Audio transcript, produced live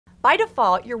By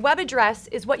default, your web address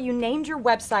is what you named your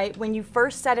website when you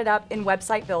first set it up in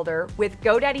Website Builder with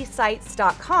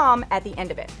GoDaddySites.com at the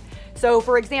end of it. So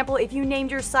for example, if you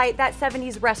named your site That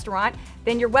 70s Restaurant,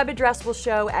 then your web address will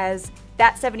show as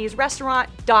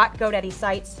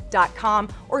that70srestaurant.godaddysite.com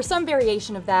or some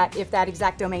variation of that if that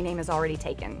exact domain name is already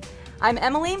taken. I'm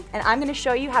Emily, and I'm going to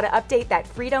show you how to update that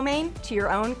free domain to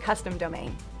your own custom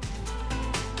domain.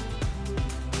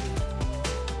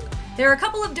 There are a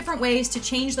couple of different ways to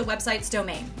change the website's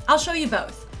domain. I'll show you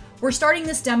both. We're starting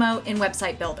this demo in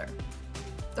Website Builder.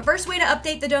 The first way to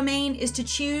update the domain is to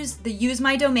choose the Use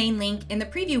My Domain link in the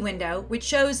preview window, which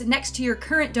shows next to your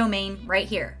current domain right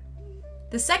here.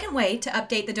 The second way to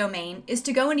update the domain is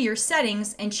to go into your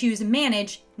settings and choose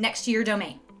Manage next to your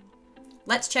domain.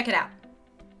 Let's check it out.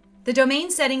 The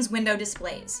domain settings window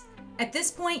displays. At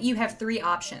this point, you have three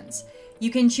options. You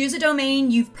can choose a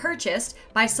domain you've purchased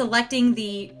by selecting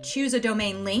the Choose a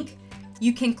Domain link.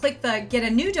 You can click the Get a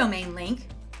New Domain link,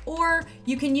 or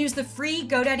you can use the free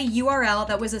GoDaddy URL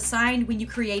that was assigned when you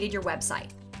created your website.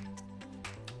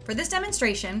 For this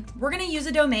demonstration, we're going to use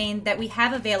a domain that we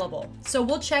have available, so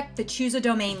we'll check the Choose a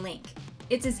Domain link.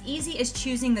 It's as easy as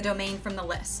choosing the domain from the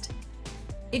list.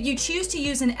 If you choose to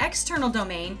use an external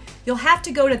domain, you'll have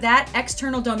to go to that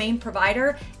external domain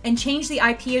provider and change the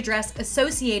IP address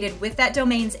associated with that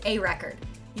domain's A record.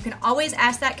 You can always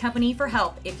ask that company for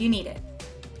help if you need it.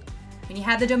 When you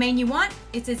have the domain you want,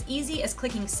 it's as easy as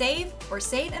clicking Save or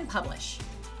Save and Publish.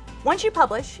 Once you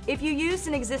publish, if you used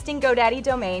an existing GoDaddy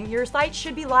domain, your site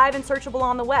should be live and searchable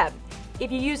on the web.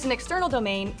 If you use an external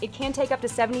domain, it can take up to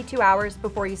 72 hours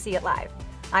before you see it live.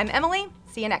 I'm Emily.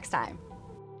 See you next time.